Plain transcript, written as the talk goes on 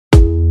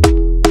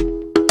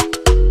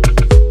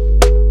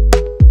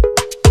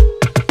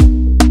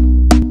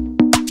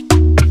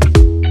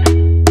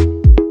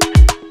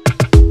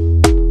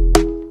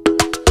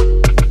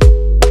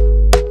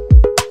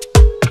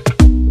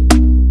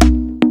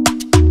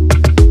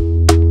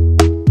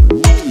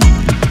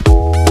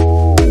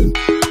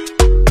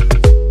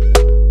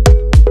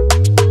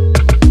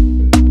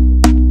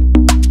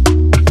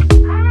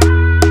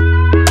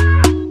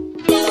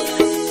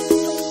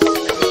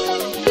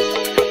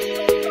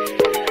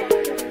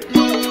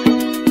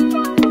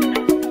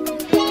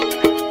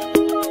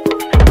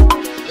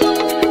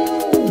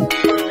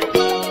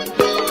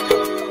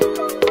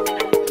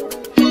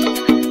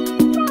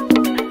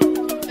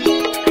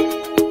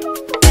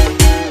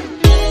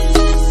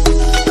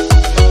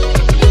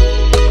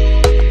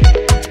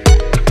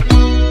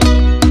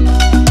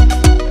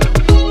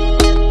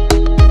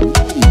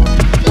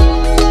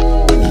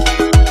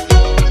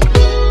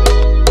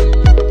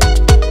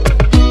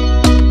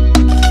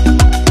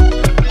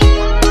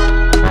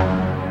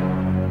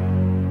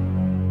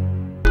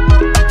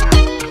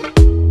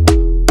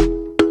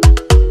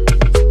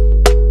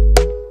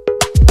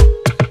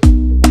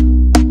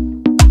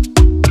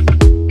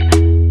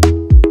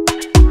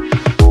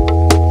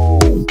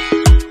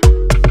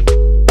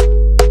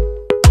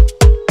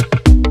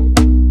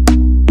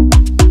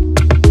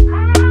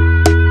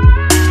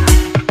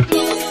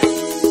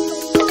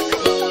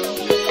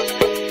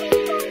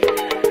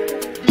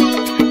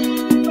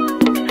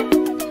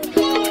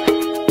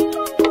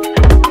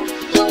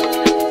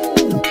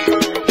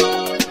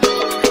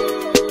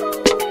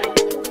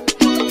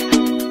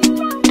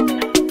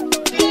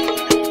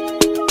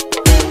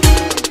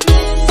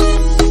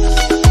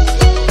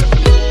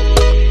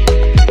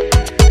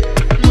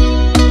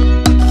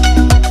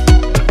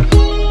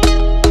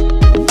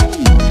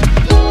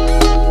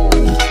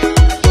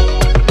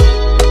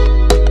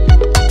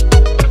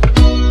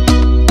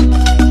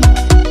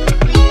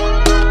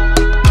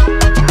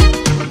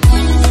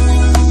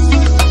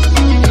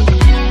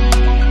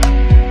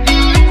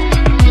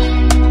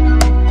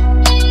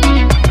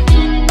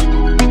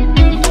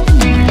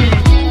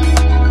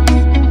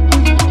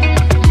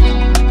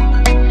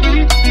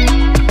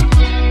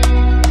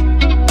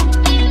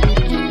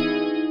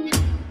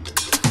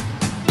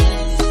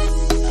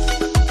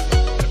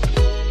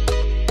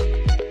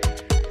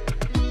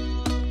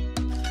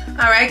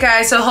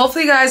guys, so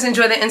hopefully you guys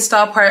enjoy the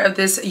install part of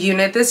this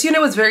unit. This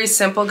unit was very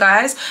simple,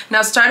 guys.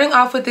 Now starting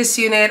off with this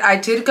unit, I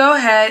did go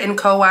ahead and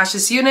co-wash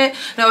this unit.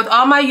 Now with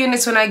all my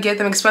units when I get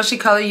them, especially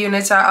color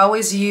units, I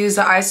always use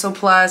the Iso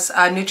Plus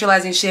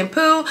neutralizing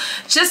shampoo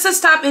just to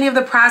stop any of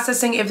the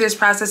processing if there's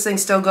processing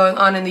still going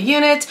on in the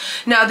unit.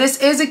 Now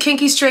this is a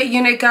kinky straight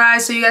unit,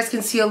 guys, so you guys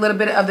can see a little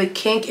bit of the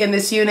kink in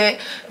this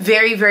unit.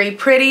 Very, very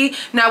pretty.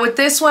 Now with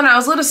this one, I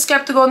was a little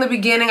skeptical in the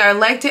beginning. I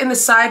liked it in the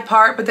side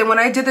part, but then when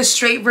I did the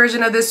straight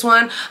version of this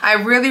one, I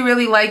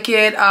really like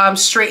it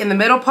straight in the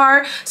middle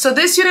part. So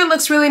this unit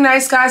looks really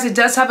nice, guys. It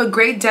does have a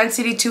great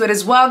density to it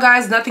as well,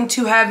 guys. Nothing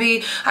too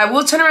heavy. I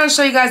will turn around and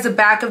show you guys the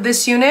back of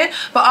this unit,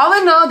 but all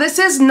in all, this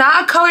is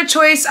not a color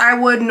choice I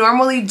would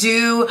normally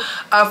do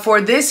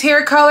for this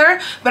hair color,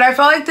 but I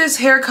felt like this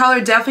hair color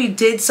definitely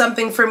did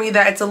something for me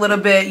that it's a little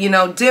bit, you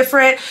know,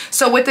 different.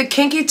 So with the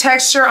kinky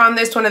texture on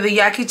this one, or the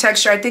yaki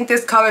texture, I think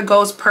this color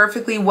goes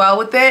perfectly well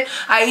with it.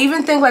 I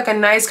even think like a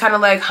nice kind of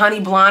like honey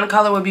blonde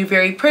color would be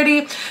very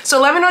pretty. So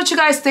let me know what you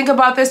guys think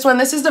about this one.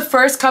 This is the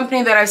first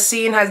company that I've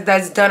seen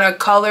that's done a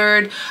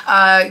colored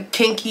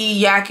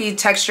kinky yaki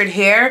textured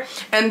hair,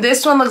 and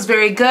this one looks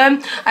very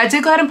good. I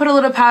did go ahead and put a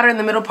little powder in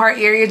the middle part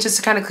area just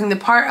to kind of clean the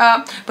part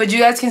up, but you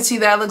guys can see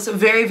that looks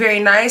very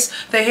nice.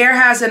 The hair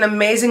has an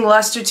amazing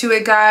luster to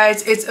it,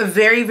 guys. It's a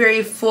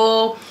very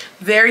full,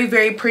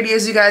 very pretty,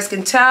 as you guys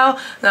can tell.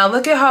 Now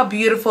look at how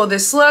beautiful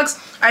this looks.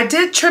 I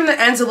did trim the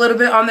ends a little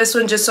bit on this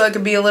one just so it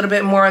could be a little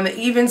bit more on the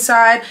even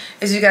side,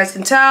 as you guys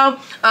can tell.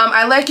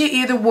 I like it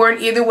worn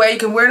either way. You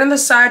can wear it on the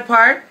side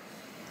part,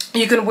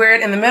 you can wear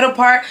it in the middle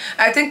part.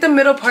 I think the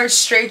middle part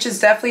straight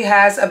just definitely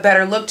has a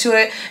better look to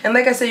it. And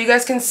like I said, you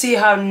guys can see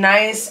how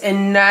nice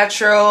and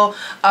natural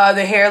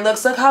the hair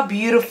looks. Look how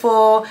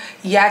beautiful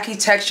yaki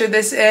texture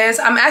this is.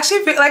 I'm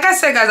actually, like I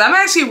said, guys, I'm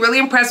actually really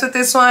impressed with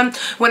this one.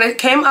 When it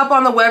came up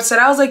on the website,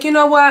 I was like, you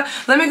know what?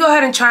 Let me go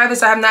ahead and try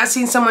this. I have not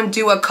seen someone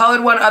do a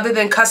colored one other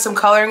than custom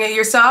coloring it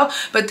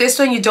yourself. But this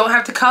one, you don't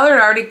have to color.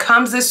 It already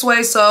comes this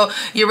way, so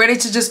you're ready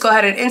to just go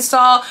ahead and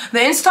install.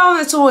 The install on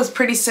this one was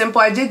pretty simple.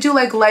 I did do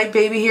like light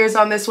baby hair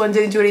on this one,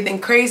 didn't do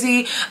anything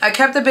crazy. I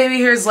kept the baby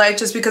hairs light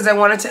just because I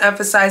wanted to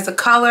emphasize the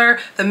color,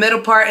 the middle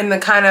part, and the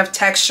kind of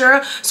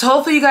texture. So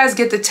hopefully you guys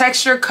get the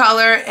texture,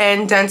 color,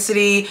 and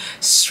density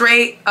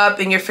straight up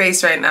in your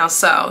face right now.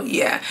 So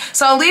yeah.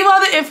 So I'll leave all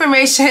the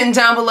information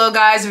down below,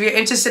 guys, if you're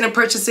interested in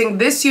purchasing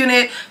this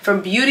unit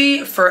from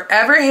Beauty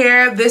Forever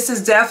Hair. This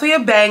is definitely a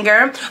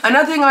banger.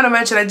 Another thing I want to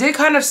mention, I did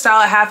kind of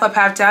style it half up,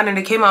 half down, and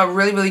it came out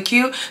really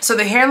cute. So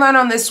the hairline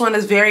on this one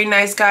is very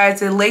nice, guys.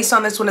 The lace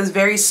on this one is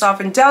very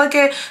soft and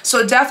delicate, so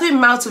it definitely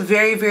melts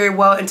very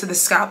well into the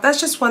scalp.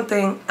 That's just one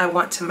thing I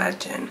want to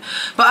mention.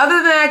 But other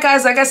than that,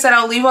 guys, like I said,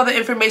 I'll leave all the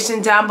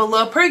information down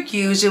below per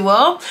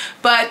usual.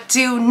 But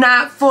do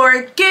not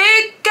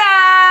forget,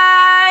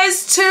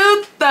 guys,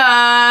 to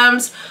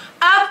thumbs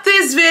up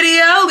this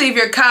video, leave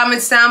your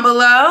comments down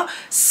below,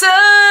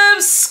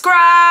 subscribe,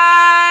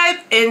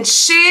 and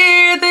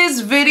share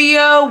this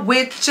video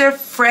with your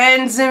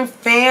friends and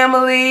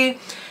family,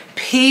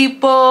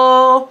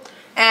 people,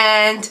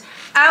 and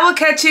I will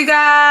catch you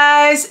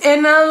guys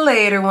in a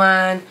later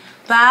one.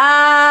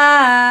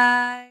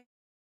 Bye.